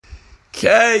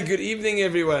Okay, good evening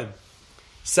everyone.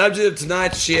 Subject of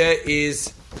tonight's share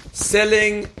is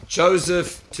selling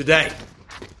Joseph today.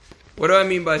 What do I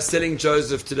mean by selling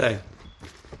Joseph today?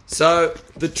 So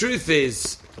the truth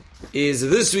is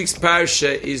this week's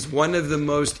parasha is one of the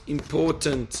most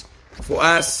important for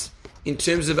us in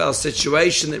terms of our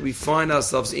situation that we find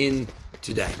ourselves in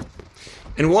today.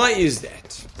 And why is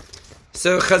that?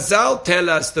 So Chazal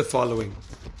tell us the following.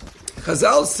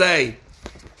 Chazal say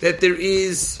that there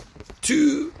is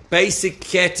two basic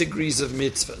categories of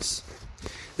mitzvahs.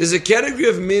 There's a category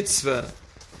of mitzvah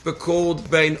called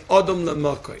Bein Adam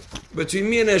L'Makoi, between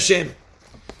me and Hashem,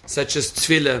 such as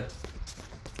tefillah,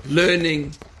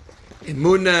 learning,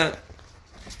 emunah,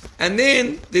 and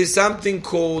then there's something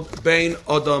called Bein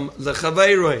Adam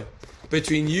L'Chaveiroi,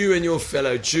 between you and your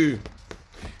fellow Jew.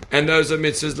 And those are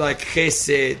mitzvahs like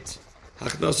chesed,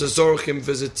 hachnas hazorchim,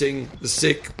 visiting the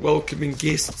sick, welcoming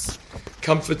guests,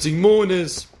 comforting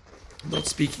mourners, not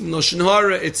speaking lashon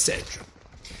hara, etc.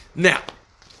 Now,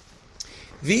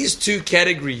 these two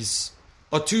categories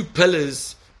are two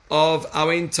pillars of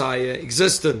our entire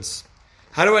existence.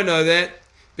 How do I know that?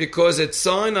 Because at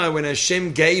Sinai, when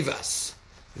Hashem gave us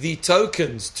the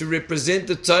tokens to represent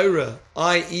the Torah,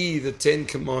 i.e. the 10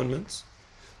 Commandments,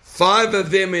 5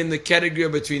 of them are in the category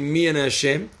between me and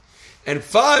Hashem, and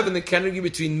 5 in the category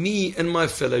between me and my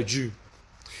fellow Jew.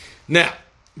 Now,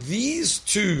 these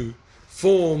two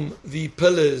form the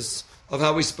pillars of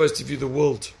how we're supposed to view the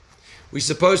world. We're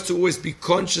supposed to always be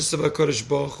conscious of HaKadosh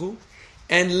Baruch Hu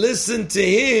and listen to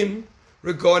Him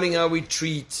regarding how we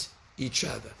treat each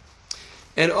other.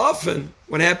 And often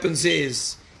what happens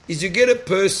is you get a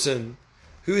person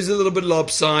who is a little bit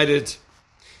lopsided.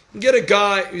 You get a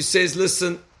guy who says,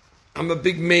 listen, I'm a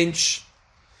big mensch,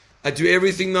 I do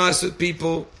everything nice with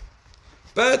people,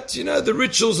 but the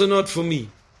rituals are not for me.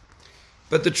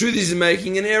 But the truth is he's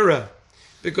making an error.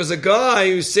 Because a guy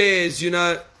who says,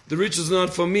 the rituals are not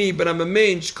for me, but I'm a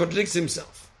mensch, contradicts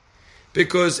himself.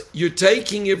 Because you're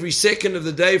taking every second of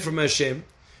the day from Hashem,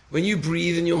 when you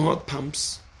breathe and your heart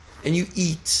pumps, and you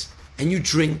eat, and you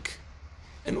drink,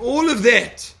 and all of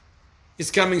that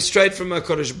is coming straight from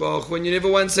HaKadosh Baruch Hu, when you never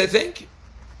once say thank you.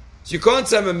 So you can't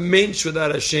say I'm a mensch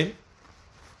without Hashem.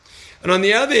 And on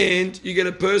the other hand, you get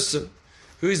a person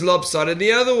who is lopsided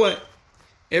the other way.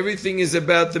 Everything is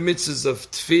about the mitzvahs of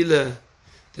tefillah,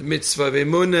 the mitzvah of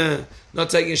emunah, not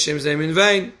taking Hashem's name in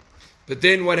vain. But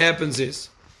then what happens is,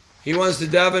 he wants to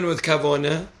daven with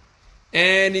kavanah,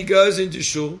 and he goes into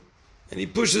shul, and he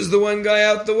pushes the one guy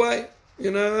out the way. I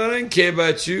don't care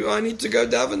about you, I need to go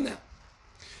daven now.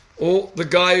 Or the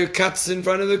guy who cuts in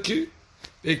front of the queue,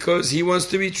 because he wants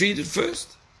to be treated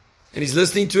first. And he's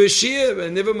listening to a shiur,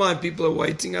 and never mind, people are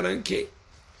waiting, I don't care.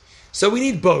 So we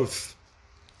need both.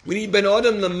 We need Ben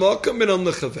Adam L'Makam, Ben Adam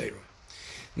L'Chaveiroi.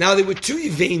 Now, there were two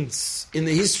events in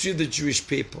the history of the Jewish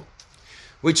people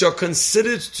which are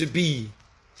considered to be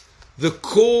the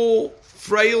core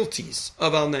frailties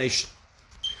of our nation.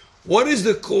 What is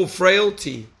the core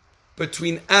frailty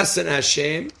between us and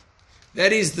Hashem?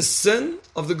 That is the sin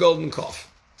of the golden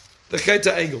calf, the Chet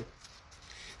HaEgel.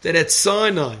 That at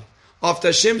Sinai, after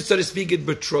Hashem, so to speak, had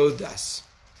betrothed us,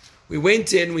 we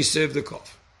went in and we served the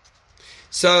calf.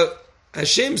 So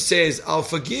Hashem says, I'll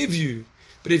forgive you,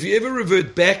 but if you ever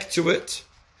revert back to it,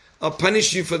 I'll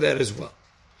punish you for that as well.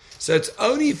 So it's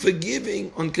only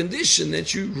forgiving on condition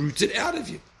that you root it out of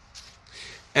you.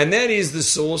 And that is the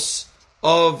source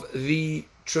of the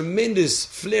tremendous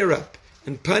flare-up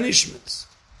and punishments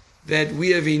that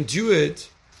we have endured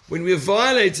when we have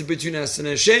violated between us and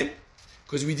Hashem,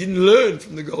 because we didn't learn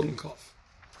from the golden calf.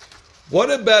 What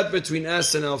about between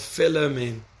us and our fellow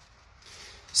men?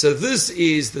 So this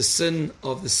is the sin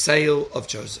of the sale of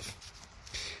Joseph.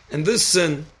 And this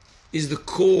sin is the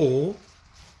core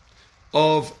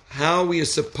of how we are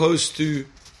supposed to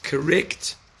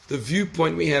correct the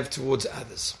viewpoint we have towards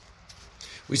others.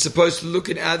 We're supposed to look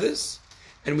at others,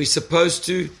 and we're supposed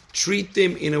to treat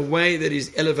them in a way that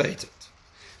is elevated.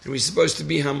 And we're supposed to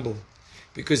be humble.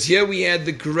 Because here we had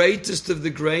the greatest of the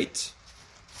great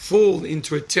fall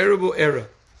into a terrible error,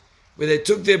 where they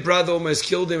took their brother, almost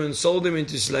killed him, and sold him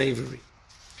into slavery.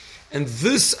 And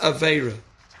this Aveira,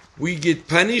 we get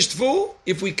punished for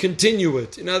if we continue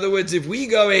it. In other words, if we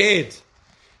go ahead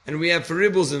and we have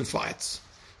ribbles and fights,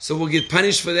 so we'll get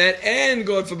punished for that, and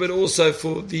God forbid also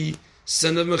for the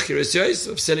sin of Mechiras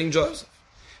Yosef, of selling Joseph,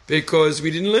 because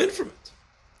we didn't learn from it.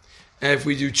 And if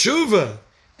we do tshuva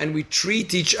and we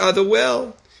treat each other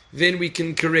well, then we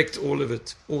can correct all of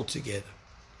it altogether.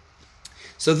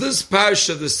 So this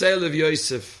parasha, the sale of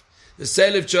Yosef, the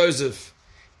sale of Joseph,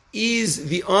 is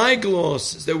the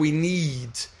eyeglasses that we need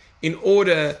in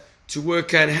order to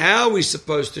work out how we're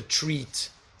supposed to treat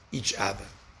each other.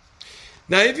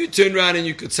 Now, if you turn around and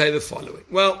you could say the following,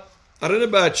 well, I don't know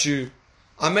about you,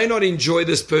 I may not enjoy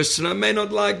this person, I may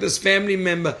not like this family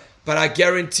member, but I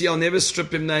guarantee I'll never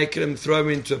strip him naked and throw him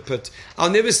into a pit. I'll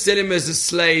never sell him as a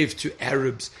slave to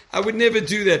Arabs. I would never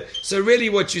do that. So really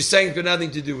what you're saying has got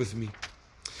nothing to do with me.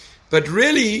 But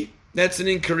really, that's an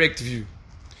incorrect view.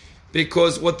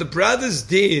 Because what the brothers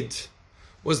did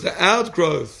was the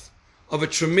outgrowth of a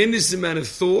tremendous amount of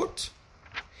thought,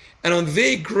 and on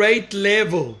their great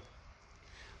level,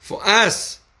 for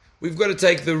us, we've got to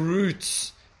take the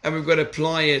roots and we've got to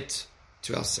apply it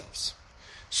to ourselves.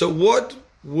 So what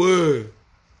were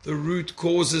the root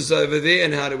causes over there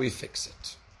and how do we fix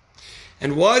it?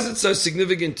 And why is it so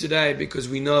significant today? Because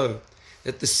we know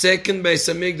that the second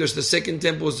Beis Hamikdash, the second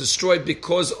temple, was destroyed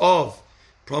because of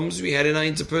problems we had in our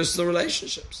interpersonal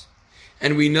relationships.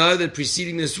 And we know that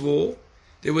preceding this war,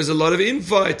 there was a lot of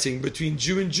infighting between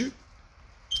Jew and Jew,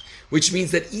 which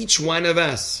means that each one of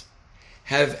us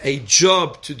have a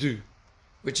job to do,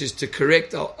 which is to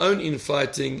correct our own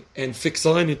infighting and fix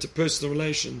our own interpersonal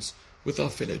relations with our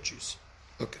fellow Jews.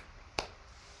 Okay.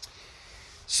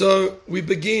 So we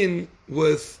begin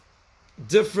with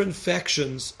different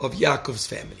factions of Yaakov's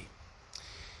family.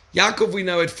 Yaakov, we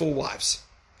know, had 4 wives.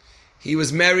 He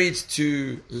was married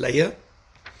to Leah.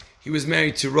 He was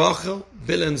married to Rachel,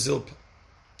 Bilhah, and Zilpah.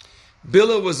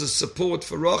 Bilhah was a support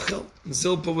for Rachel, and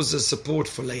Zilpah was a support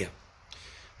for Leah.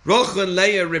 Rachel and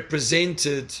Leah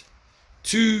represented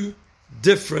 2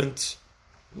 different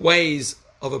ways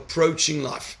of approaching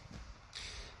life.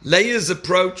 Leah's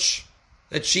approach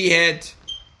that she had,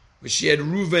 where she had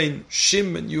Reuven,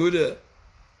 Shimon, Yehuda,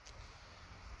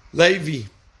 Levi,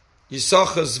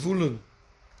 Yisachar, Zvulun.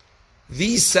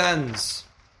 These sons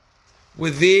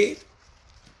were there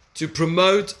to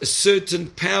promote a certain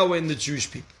power in the Jewish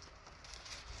people.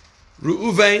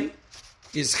 Reuven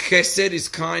is chesed, is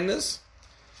kindness,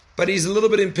 but he's a little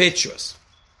bit impetuous.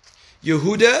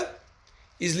 Yehuda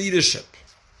is leadership,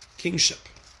 kingship.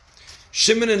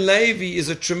 Shimon and Levi is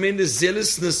a tremendous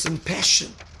zealousness and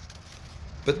passion,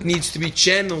 but needs to be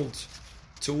channeled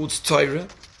towards Torah.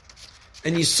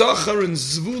 And Yisachar and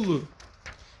Zvulu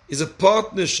is a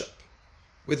partnership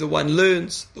where the one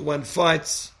learns, the one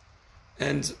fights,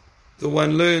 and the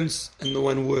one learns and the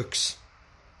one works.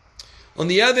 On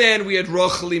the other hand, we had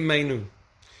Rachel Imenu.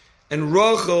 And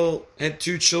Rachel had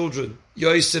 2 children,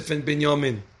 Yosef and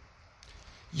Binyamin.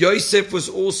 Yosef was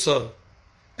also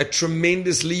a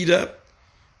tremendous leader,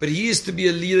 but he is to be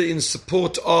a leader in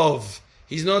support of.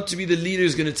 He's not to be the leader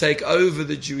who's going to take over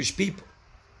the Jewish people.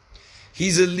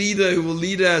 He's a leader who will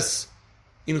lead us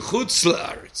in Chutz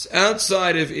La'aretz,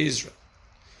 outside of Israel.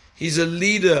 He's a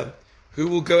leader who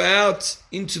will go out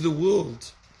into the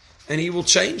world and he will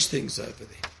change things over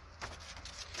there.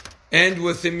 And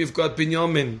with him you've got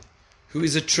Binyamin, who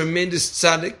is a tremendous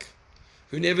tzaddik,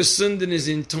 who never sinned in his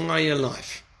entire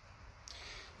life.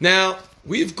 Now,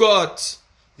 we've got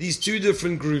these 2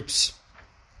 different groups.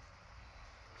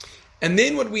 And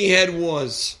then what we had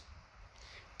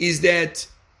is that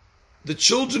the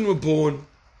children were born,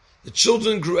 the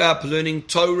children grew up learning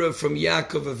Torah from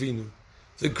Yaakov Avinu,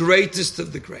 the greatest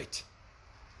of the great.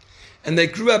 And they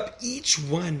grew up each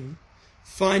one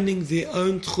finding their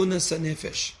own tchunas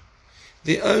hanefesh,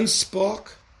 their own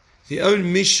spark, their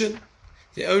own mission,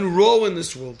 their own role in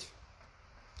this world.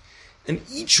 And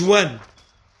each one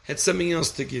had something else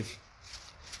to give.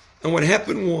 And what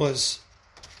happened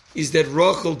is that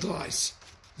Rachel dies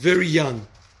very young,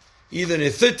 either in her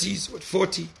 30s or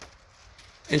 40,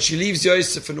 and she leaves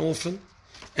Yosef an orphan,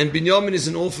 and Binyamin is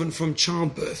an orphan from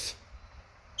childbirth.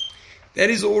 That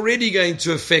is already going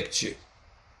to affect you.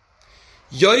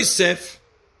 Yosef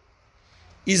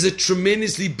is a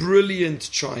tremendously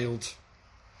brilliant child,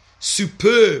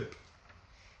 superb.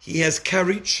 He has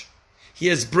courage, he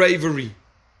has bravery,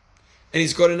 and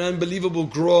he's got an unbelievable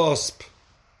grasp.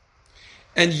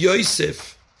 And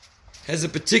Yosef has a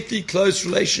particularly close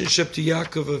relationship to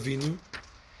Yaakov Avinu,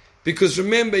 because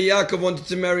remember, Yaakov wanted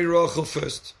to marry Rachel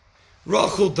first.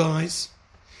 Rachel dies.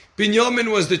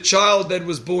 Binyamin was the child that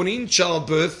was born in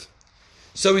childbirth,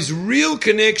 so his real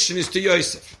connection is to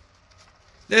Yosef.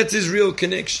 That's his real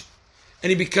connection. And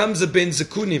he becomes a Ben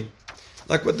Zekunim,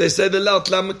 like what they say, the Laut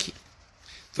Lamaki,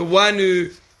 the one who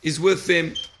is with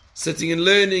him, sitting and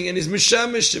learning, and is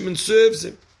mishamish him and serves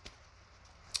him.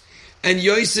 And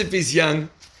Yosef is young,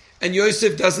 and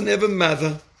Yosef doesn't have a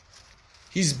mother.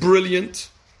 He's brilliant,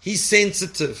 he's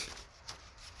sensitive.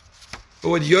 But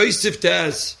what Yosef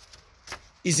does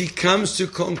is he comes to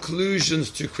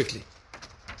conclusions too quickly.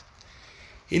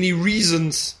 And he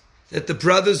reasons that the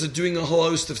brothers are doing a whole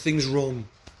host of things wrong.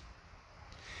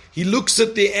 he looks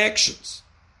at their actions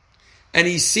and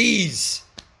he sees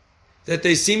that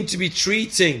they seem to be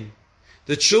treating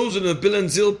the children of Bil and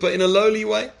Zilpah in a lowly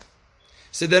way.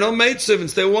 So they're not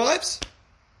maidservants, they're wives.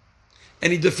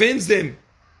 And he defends them.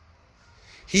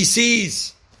 He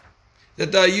sees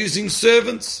that they're using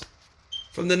servants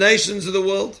from the nations of the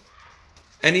world.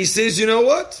 And he says, you know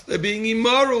what? They're being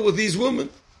immoral with these women.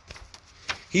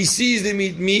 He sees them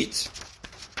eat meat,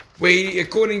 where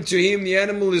according to him, the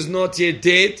animal is not yet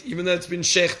dead, even though it's been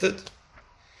shechted.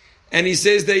 And he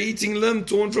says they're eating limb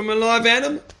torn from a live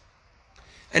animal.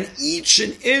 And each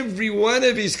and every one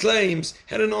of his claims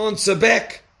had an answer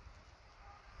back.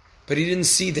 But he didn't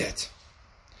see that.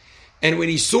 And when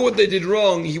he saw what they did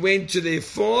wrong, he went to their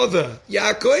father,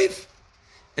 Yaakov,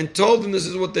 and told them this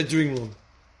is what they're doing wrong.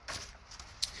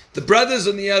 The brothers,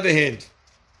 on the other hand,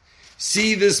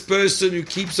 see this person who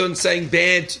keeps on saying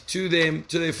bad to them,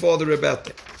 to their father about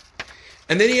them.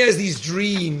 And then he has these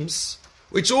dreams,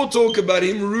 which all talk about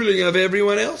him ruling over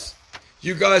everyone else.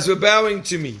 You guys were bowing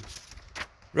to me,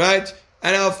 right?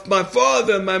 And my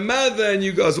father, my mother, and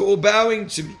you guys were all bowing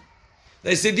to me.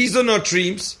 They said, these are not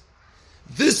dreams.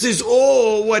 This is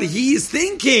all what he is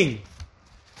thinking.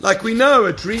 Like we know,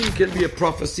 a dream can be a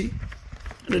prophecy,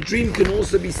 and a dream can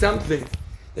also be something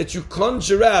that you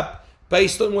conjure up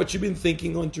based on what you've been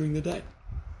thinking on during the day.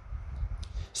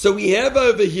 So we have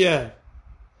over here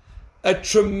a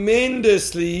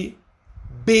tremendously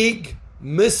big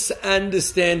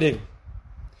misunderstanding.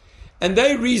 And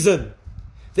they reason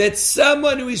that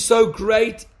someone who is so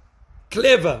great,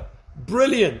 clever,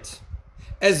 brilliant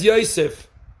as Yosef,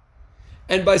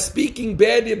 and by speaking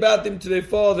badly about them to their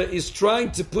father, is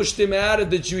trying to push them out of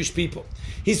the Jewish people.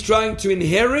 He's trying to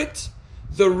inherit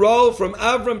the role from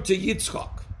Avram to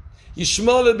Yitzchak.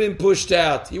 Yishmael had been pushed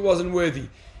out, he wasn't worthy.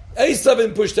 Esau had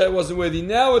been pushed out, he wasn't worthy.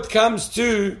 Now it comes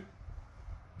to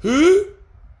who?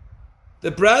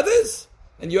 The brothers?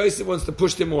 And Yosef wants to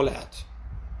push them all out.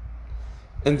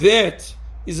 And that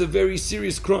is a very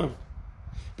serious crime.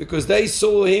 Because they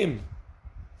saw him,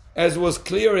 as was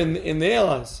clear in their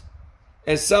eyes,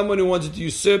 as someone who wanted to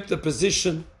usurp the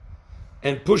position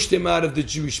and push them out of the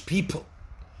Jewish people,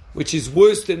 which is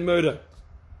worse than murder.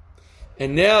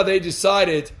 And now they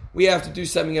decided, we have to do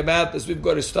something about this, we've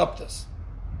got to stop this.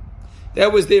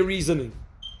 That was their reasoning.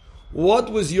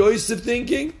 What was Yosef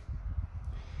thinking?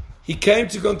 He came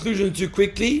to conclusion too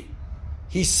quickly.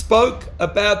 He spoke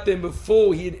about them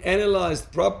before he had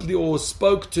analyzed properly or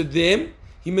spoke to them.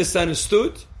 He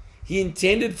misunderstood. He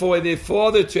intended for their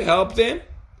father to help them,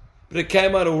 but it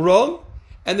came out all wrong.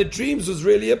 And the dreams was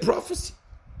really a prophecy.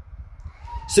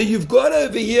 So you've got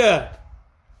over here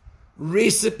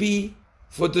recipe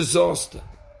for disaster,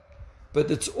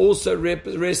 but it's also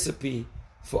recipe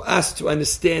for us to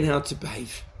understand how to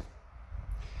behave.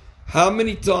 How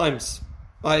many times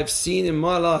I have seen in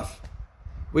my life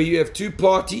where you have two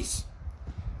parties,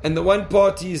 and the one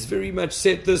party is very much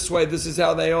set this way, this is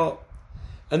how they are,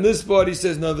 and this party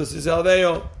says, no, this is how they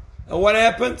are. And what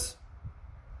happens?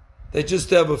 They just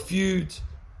have a feud,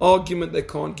 argument they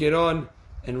can't get on,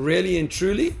 and really and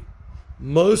truly,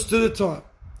 most of the time,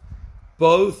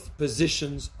 both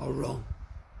positions are wrong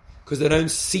because they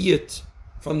don't see it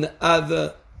from the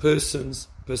other person's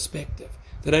perspective.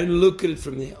 They don't look at it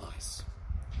from their eyes.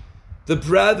 The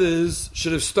brothers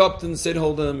should have stopped and said,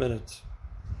 hold on a minute.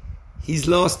 He's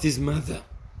lost his mother.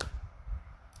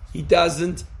 He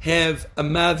doesn't have a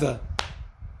mother.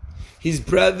 His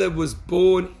brother was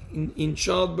born in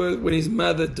childbirth when his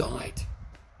mother died.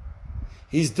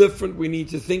 He's different. We need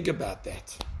to think about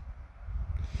that.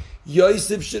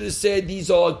 Yosef should have said,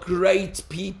 these are great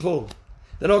people.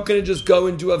 They're not going to just go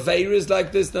and do aveiros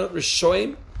like this. They're not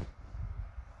Rishoim.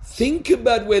 Think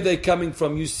about where they're coming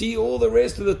from. You see all the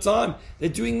rest of the time, they're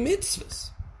doing mitzvahs.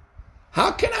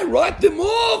 How can I write them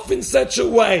off in such a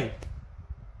way?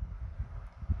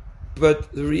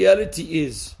 But the reality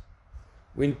is,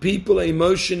 when people are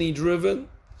emotionally driven,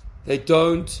 they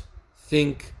don't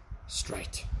think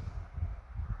straight.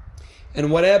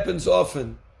 And what happens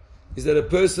often is that a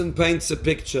person paints a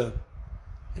picture,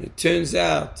 and it turns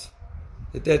out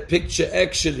that that picture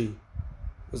actually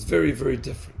was very, very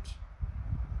different.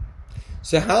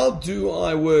 So how do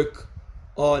I work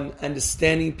on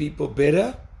understanding people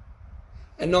better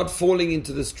and not falling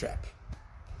into this trap?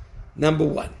 Number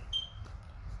one,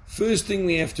 first thing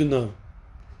we have to know,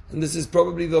 and this is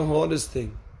probably the hardest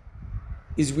thing,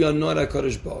 is we are not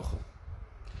HaKadosh Baruch Hu.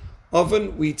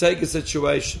 Often we take a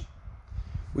situation,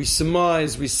 we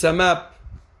surmise, we sum up,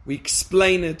 we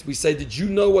explain it, we say, did you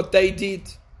know what they did?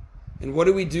 And what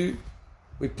do?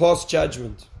 We pass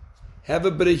judgment. Have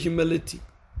a bit of humility.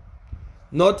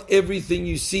 Not everything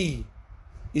you see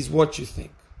is what you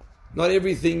think. Not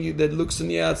everything that looks on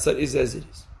the outside is as it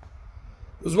is.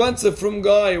 There was once a frum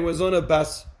guy who was on a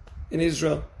bus in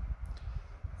Israel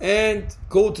and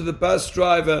called to the bus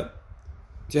driver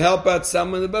to help out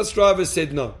someone. The bus driver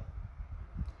said no.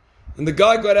 And the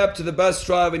guy got up to the bus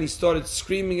driver and he started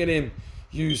screaming at him,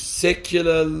 "You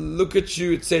secular, look at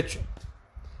you," etc.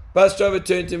 Bus driver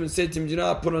turned to him and said to him, "You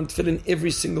know, I put on tefillin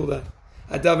every single day.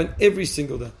 I daven every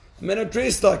single day. I mean, I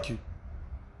dress like you.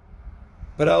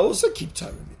 But I also keep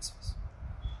Torah mitzvahs."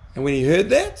 And when he heard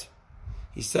that,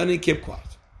 he suddenly kept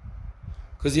quiet.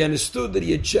 Because he understood that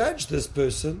he had judged this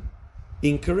person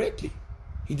incorrectly.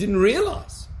 He didn't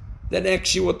realize that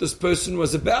actually what this person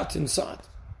was about inside.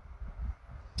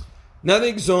 Another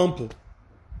example.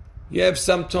 You have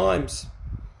sometimes,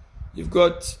 you've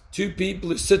got two people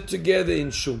who sit together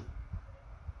in shul.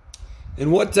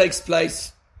 And what takes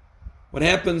place, what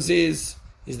happens is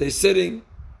they're sitting,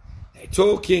 they're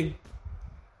talking,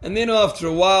 and then after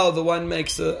a while the one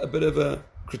makes a bit of a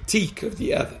critique of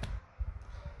the other.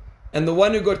 And the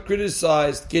one who got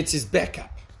criticized gets his back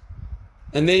up.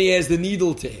 And then he has the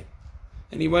needle to him.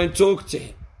 And he won't talk to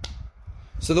him.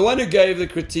 So the one who gave the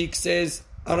critique says,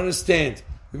 "I don't understand.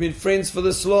 We've been friends for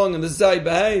this long and this is how he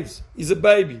behaves. He's a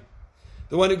baby."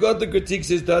 The one who got the critique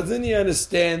says, "Doesn't he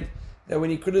understand that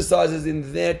when he criticizes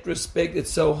in that respect,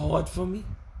 it's so hard for me?"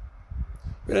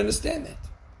 We don't understand that.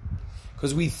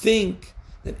 Because we think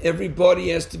that everybody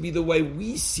has to be the way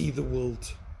we see the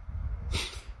world.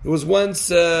 There was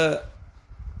once a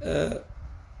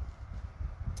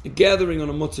gathering on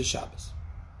a Motzei Shabbos.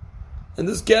 And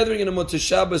this gathering on a Motzei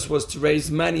Shabbos was to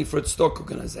raise money for a stock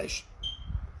organization.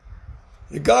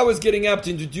 The guy was getting up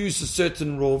to introduce a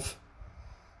certain Rov.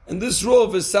 And this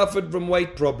Rov has suffered from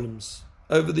weight problems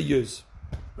over the years.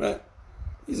 Right?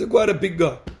 He's quite a big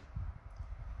guy.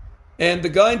 And the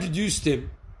guy introduced him.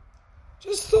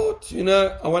 Just thought,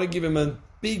 I want to give him a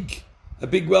big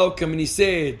welcome. And he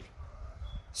said,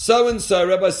 "So-and-so,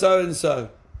 Rabbi so-and-so,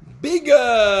 bigger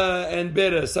and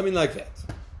better," something like that.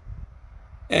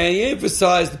 And he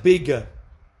emphasized bigger.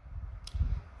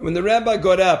 And when the rabbi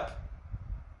got up,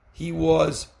 he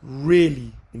was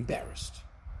really embarrassed.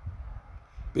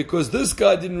 Because this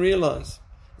guy didn't realize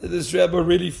that this rabbi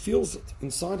really feels it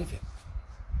inside of him.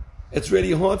 It's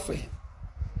really hard for him.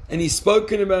 And he's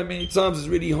spoken about many times, it's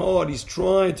really hard. He's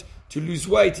tried to lose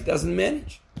weight, he doesn't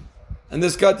manage. And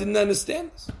this guy didn't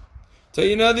understand this. Tell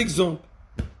you another example.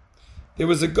 There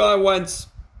was a guy once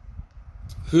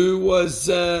who was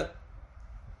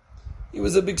he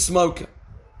was a big smoker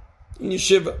in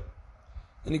yeshiva.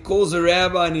 And he calls a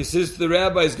rabbi and he says to the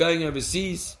rabbi, he's going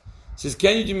overseas. He says,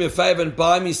 "Can you do me a favor and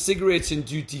buy me cigarettes in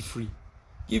duty free?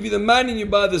 Give you the money and you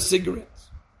buy the cigarettes."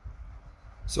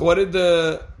 So what did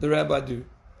the rabbi do?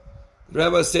 The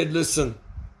rabbi said, "Listen,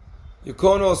 you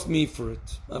can't ask me for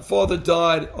it. My father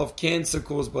died of cancer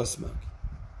caused by smoking."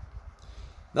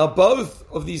 Now both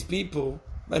of these people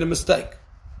made a mistake.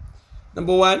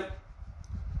 Number one,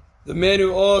 the man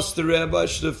who asked the rabbi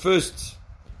should have first,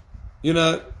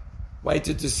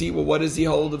 waited to see, what does he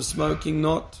hold of smoking,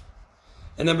 not.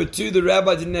 And number two, the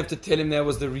rabbi didn't have to tell him that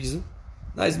was the reason.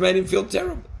 Now he's made him feel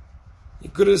terrible. He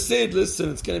could have said, "Listen,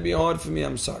 it's going to be hard for me,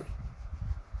 I'm sorry.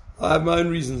 I have my own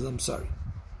reasons, I'm sorry."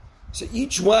 So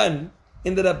each one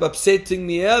ended up upsetting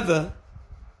the other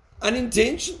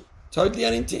unintentional, totally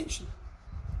unintentional.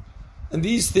 And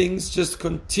these things just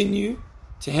continue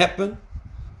to happen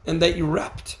and they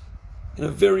erupt in a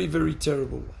very, very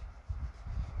terrible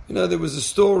way. There was a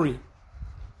story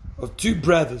of two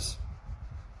brothers.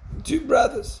 Two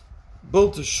brothers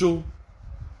built a shul.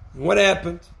 And what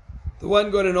happened? The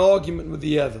one got an argument with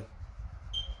the other.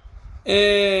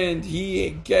 And he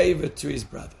gave it to his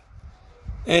brother.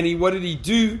 And what did he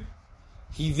do?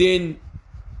 He then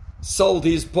sold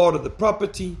his part of the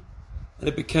property and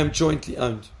it became jointly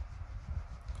owned.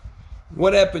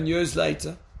 What happened years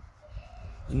later?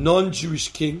 A non-Jewish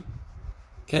king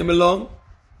came along,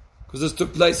 because this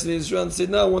took place in Israel, and said,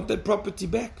 "No, I want that property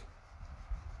back."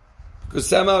 Because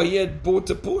somehow he had bought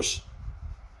a portion.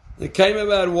 And it came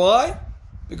about why?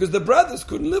 Because the brothers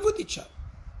couldn't live with each other.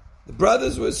 The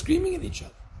brothers were screaming at each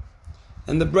other.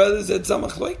 And the brothers had some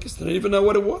achloikis. They didn't even know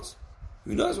what it was.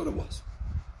 Who knows what it was?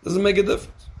 Doesn't make a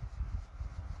difference.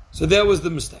 So that was the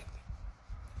mistake.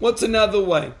 What's another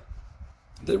way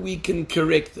that we can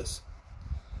correct this?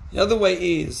 The other way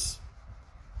is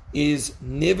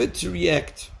never to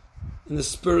react in the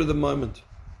spur of the moment.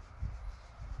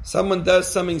 Someone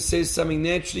does something, says something,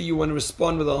 naturally you want to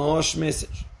respond with a harsh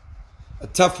message, a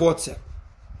tough WhatsApp,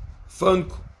 a phone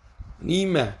call, an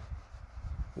email.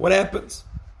 What happens?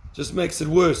 Just makes it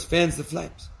worse, fans the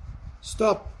flames.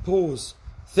 Stop, pause,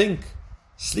 think,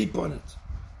 sleep on it,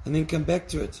 and then come back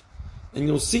to it. And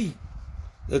you'll see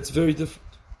that's very different.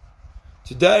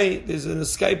 Today, there's an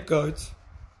scapegoat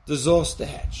disaster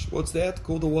hatch. What's that?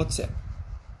 Called a WhatsApp.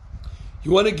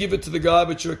 You want to give it to the guy,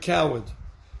 but you're a coward.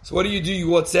 So what do? You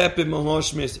WhatsApp him a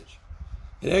harsh message.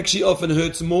 It actually often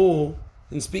hurts more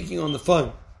than speaking on the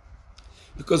phone.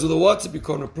 Because with a WhatsApp, you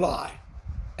can't reply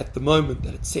at the moment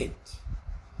that it's sent.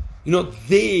 You're not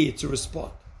there to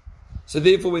respond. So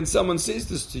therefore, when someone says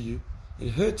this to you, it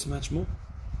hurts much more.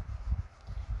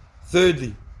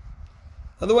 Thirdly,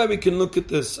 another way we can look at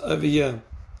this over here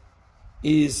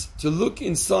is to look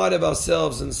inside of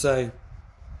ourselves and say,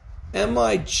 am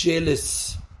I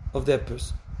jealous of that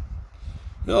person?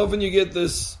 You know, often you get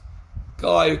this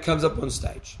guy who comes up on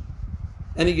stage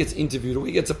and he gets interviewed or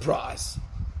he gets a prize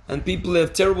and people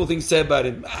have terrible things to say about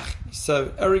him. He's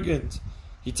so arrogant.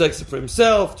 He takes it for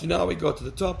himself. Do you know how he got to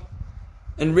the top?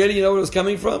 And really, you know what it was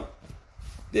coming from?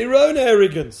 Their own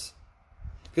arrogance.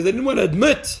 Because they didn't want to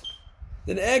admit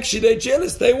that actually they're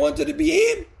jealous. They wanted to be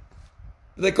him.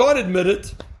 But they can't admit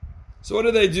it. So what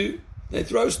do? They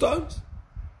throw stones.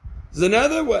 There's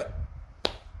another way.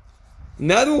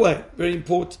 Another way, very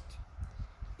important,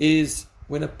 is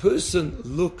when a person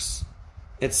looks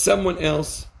at someone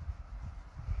else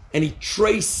and he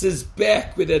traces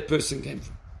back where that person came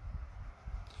from.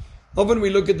 Often we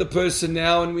look at the person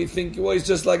now and we think, well, he's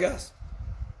just like us.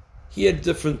 He had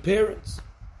different parents,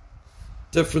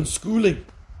 different schooling,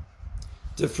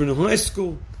 different high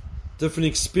school, different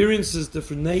experiences,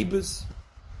 different neighbors,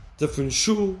 different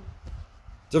shul,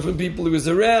 different people he was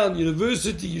around,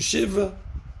 university, yeshiva,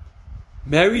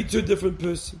 married to a different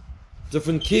person,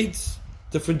 different kids,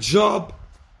 different job.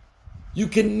 You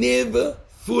can never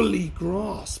fully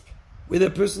grasp where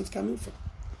that person's coming from.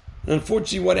 And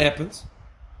unfortunately, what happens?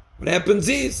 What happens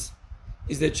is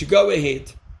that you go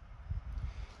ahead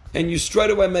and you straight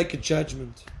away make a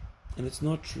judgment. And it's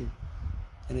not true.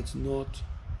 And it's not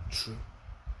true.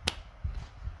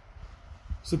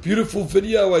 It's a beautiful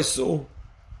video I saw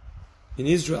in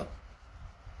Israel.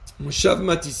 Moshav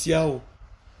Matisyahu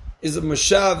is a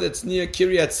moshav that's near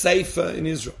Kiryat Sefer in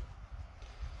Israel.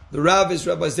 The Rav is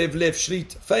Rabbi Zev Lev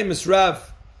Shrit, famous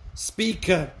Rav,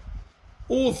 speaker,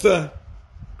 author,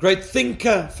 great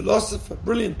thinker, philosopher,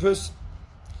 brilliant person.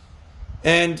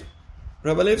 And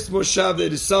Rabbi Lev's moshav, they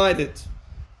decided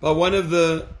by one of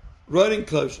the road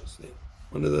enclosures there,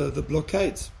 one of the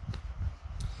blockades,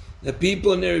 that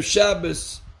people on Erev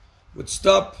Shabbos would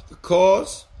stop the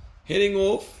cars heading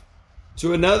off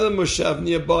to another moshav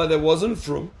nearby that wasn't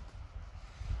from,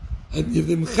 and give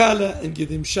them challah and give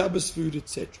them Shabbos food,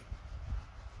 etc.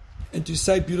 And to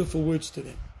say beautiful words to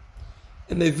them.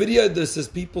 And they videoed this as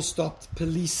people stopped,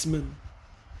 policemen,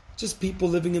 just people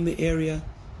living in the area.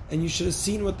 And you should have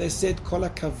seen what they said, Kol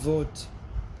HaKavod.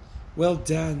 Well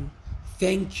done.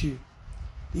 Thank you.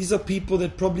 These are people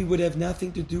that probably would have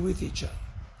nothing to do with each other.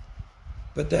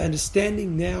 But they're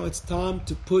understanding now it's time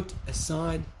to put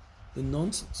aside the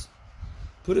nonsense.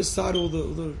 Put aside all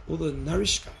the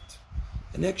nourishkeit.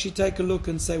 And actually take a look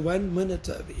and say, 1 minute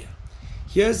over here.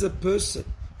 Here's a person,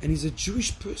 and he's a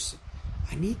Jewish person.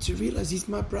 I need to realize he's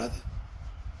my brother.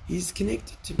 He's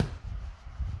connected to me.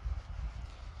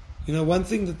 You know, one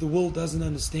thing that the world doesn't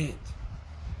understand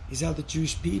is how the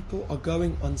Jewish people are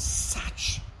going on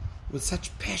with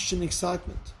such passion and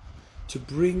excitement to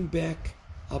bring back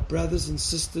our brothers and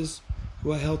sisters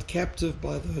who are held captive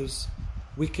by those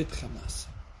wicked Hamas.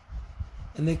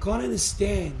 And they can't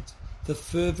understand the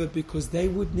fervor because they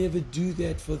would never do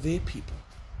that for their people.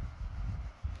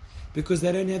 Because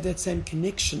they don't have that same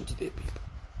connection to their people.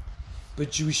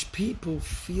 But Jewish people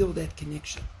feel that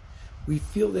connection. We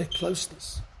feel that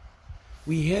closeness.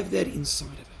 We have that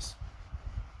inside of us.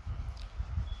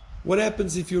 What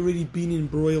happens if you've already been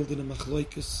embroiled in a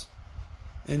machloikus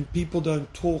and people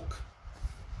don't talk?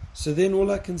 So then all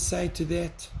I can say to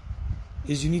that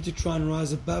is you need to try and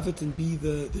rise above it and be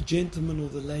the gentleman or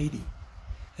the lady.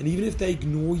 And even if they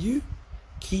ignore you,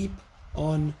 keep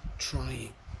on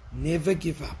trying. Never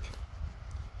give up.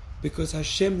 Because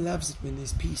Hashem loves it when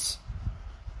there's peace.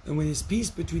 And when there's peace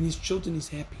between His children, He's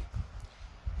happy.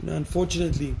 You know,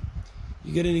 unfortunately,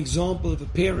 you get an example of a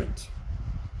parent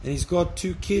and he's got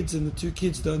 2 kids and the 2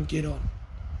 kids don't get on.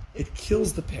 It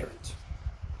kills the parent.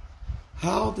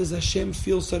 How does Hashem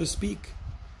feel, so to speak,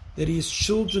 that His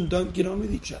children don't get on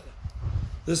with each other?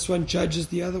 This one judges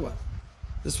the other one.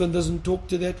 This one doesn't talk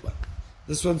to that one.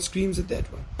 This one screams at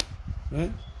that one.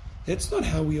 Right? That's not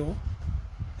how we are.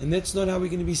 And that's not how we're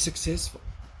going to be successful.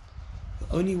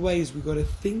 The only way is we've got to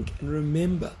think and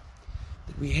remember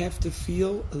that we have to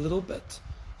feel a little bit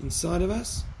inside of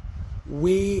us,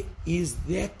 where is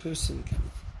that person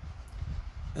coming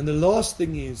from? And the last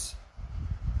thing is,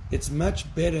 it's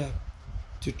much better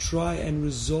to try and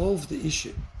resolve the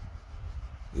issue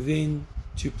than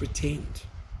to pretend.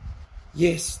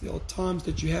 Yes, there are times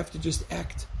that you have to just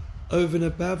act over and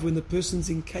above when the person's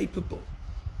incapable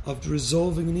of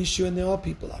resolving an issue, and there are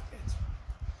people like that.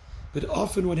 But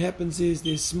often what happens is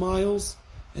there's smiles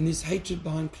and there's hatred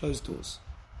behind closed doors.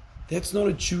 That's not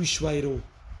a Jewish way at all.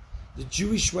 The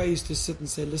Jewish way is to sit and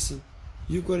say, listen,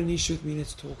 you've got an issue with me,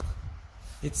 let's talk.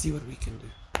 Let's see what we can do.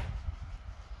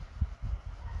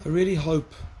 I really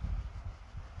hope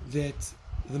that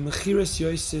the Mechiras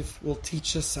Yosef will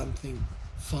teach us something,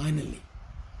 finally.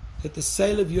 That the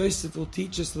sale of Yosef will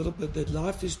teach us a little bit that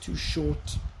life is too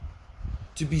short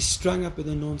to be strung up in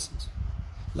the nonsense.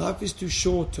 Life is too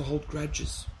short to hold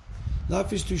grudges.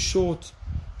 Life is too short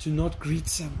to not greet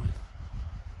someone.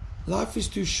 Life is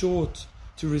too short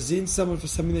to resent someone for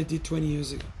something they did 20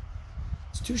 years ago.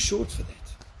 It's too short for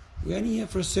that. We're only here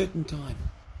for a certain time.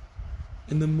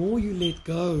 And the more you let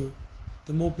go,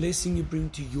 the more blessing you bring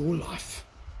to your life.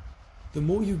 The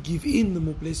more you give in, the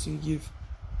more blessing you give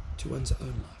to one's own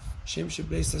life. Hashem should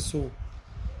bless us all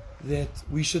that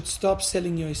we should stop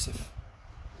selling Yosef.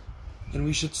 And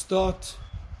we should start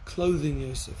clothing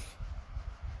Yosef.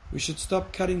 We should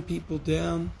stop cutting people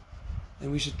down,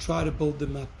 and we should try to build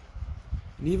them up.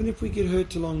 And even if we get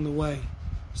hurt along the way,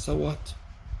 so what?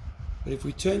 But if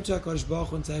we turn to HaKadosh Baruch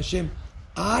Hu and say, Hashem,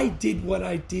 I did what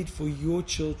I did for your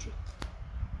children.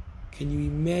 Can you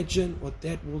imagine what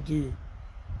that will do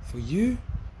for you,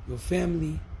 your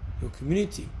family, your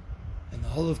community, and the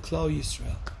whole of Klal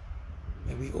Yisrael?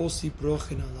 May we all see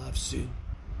Baruch in our lives soon.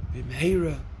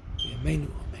 B'meira, b'yameinu,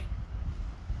 amen.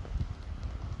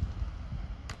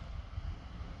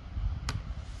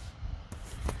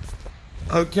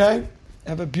 Okay,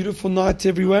 have a beautiful night,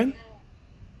 everyone.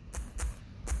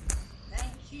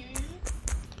 Thank you.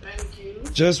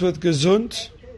 Just with gesund.